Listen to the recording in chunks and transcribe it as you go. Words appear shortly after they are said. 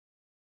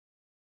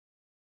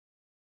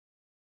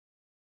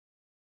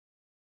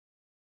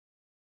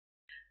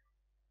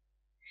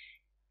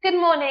Good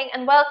morning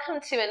and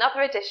welcome to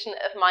another edition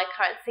of My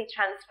Currency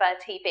Transfer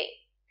TV.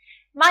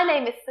 My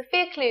name is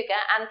Sophia Kluger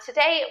and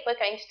today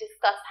we're going to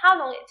discuss how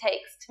long it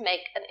takes to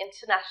make an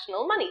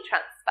international money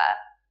transfer.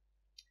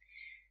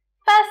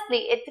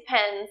 Firstly, it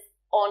depends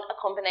on a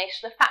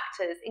combination of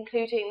factors,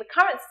 including the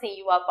currency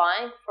you are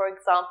buying, for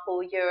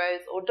example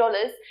euros or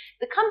dollars,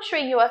 the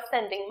country you are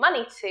sending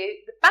money to,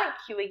 the bank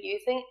you are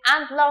using,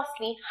 and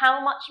lastly,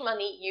 how much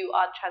money you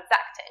are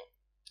transacting.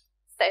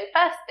 So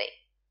firstly,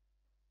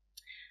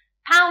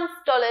 pounds,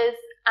 dollars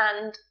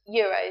and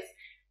euros.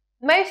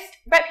 Most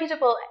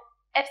reputable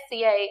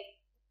FCA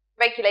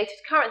regulated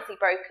currency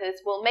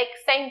brokers will make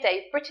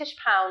same-day British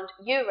pound,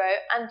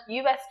 euro and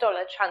US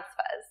dollar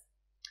transfers.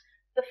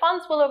 The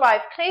funds will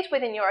arrive cleared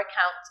within your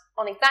account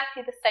on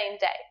exactly the same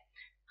day.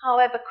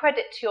 However,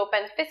 credit to your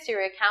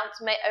beneficiary account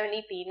may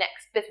only be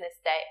next business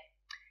day.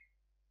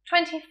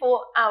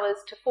 24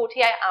 hours to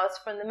 48 hours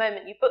from the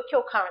moment you book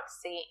your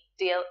currency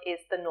deal is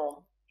the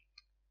norm.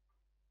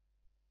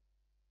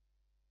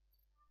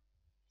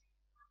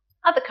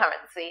 Other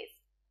currencies.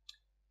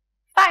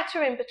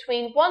 Factor in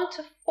between 1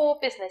 to 4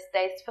 business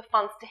days for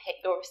funds to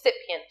hit your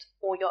recipient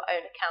or your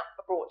own account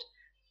abroad.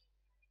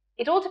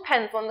 It all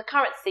depends on the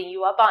currency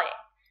you are buying.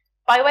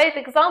 By way of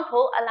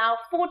example, allow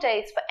 4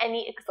 days for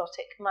any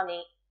exotic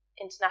money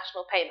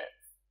international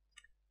payments.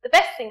 The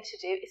best thing to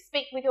do is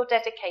speak with your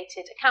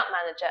dedicated account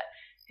manager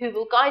who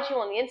will guide you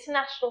on the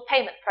international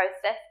payment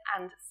process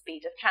and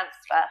speed of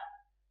transfer.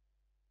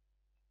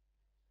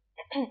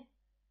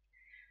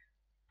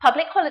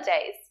 Public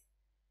holidays.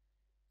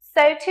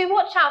 So to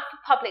watch out for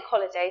public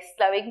holidays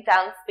slowing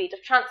down speed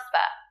of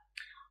transfer.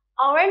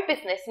 Our own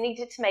business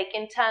needed to make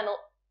internal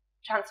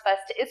transfers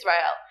to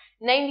Israel,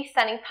 namely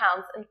selling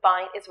pounds and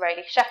buying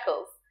Israeli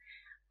shekels.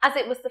 As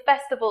it was the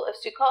festival of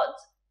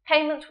Sukkot,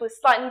 payment was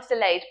slightly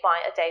delayed by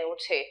a day or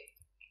two.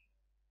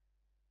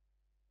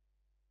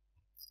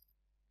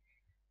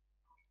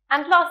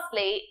 And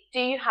lastly, do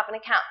you have an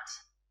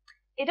account?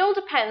 It all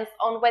depends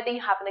on whether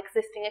you have an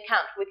existing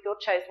account with your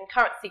chosen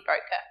currency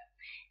broker.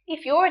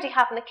 If you already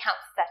have an account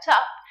set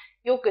up,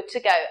 you're good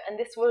to go, and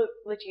this will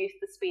reduce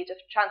the speed of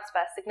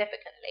transfer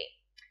significantly.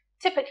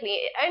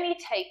 Typically, it only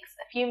takes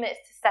a few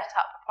minutes to set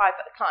up a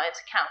private client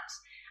account,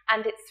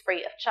 and it's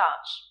free of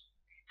charge.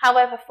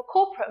 However, for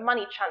corporate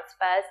money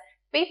transfers,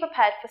 be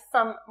prepared for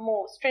some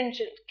more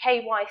stringent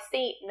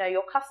KYC, know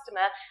your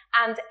customer,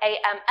 and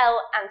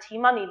AML,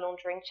 anti-money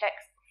laundering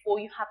checks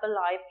before you have a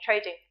live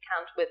trading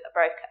account with a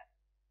broker.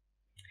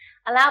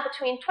 Allow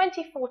between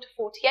 24 to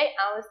 48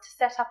 hours to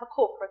set up a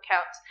corporate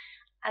account,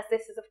 as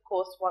this is of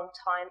course one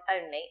time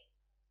only.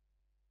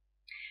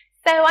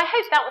 So I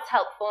hope that was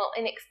helpful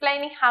in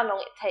explaining how long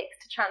it takes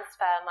to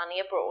transfer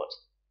money abroad.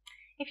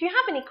 If you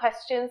have any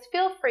questions,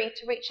 feel free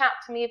to reach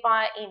out to me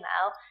via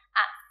email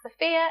at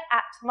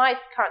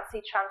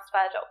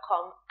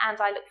sophia@mycurrencytransfer.com, and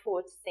I look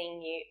forward to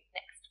seeing you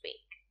next time.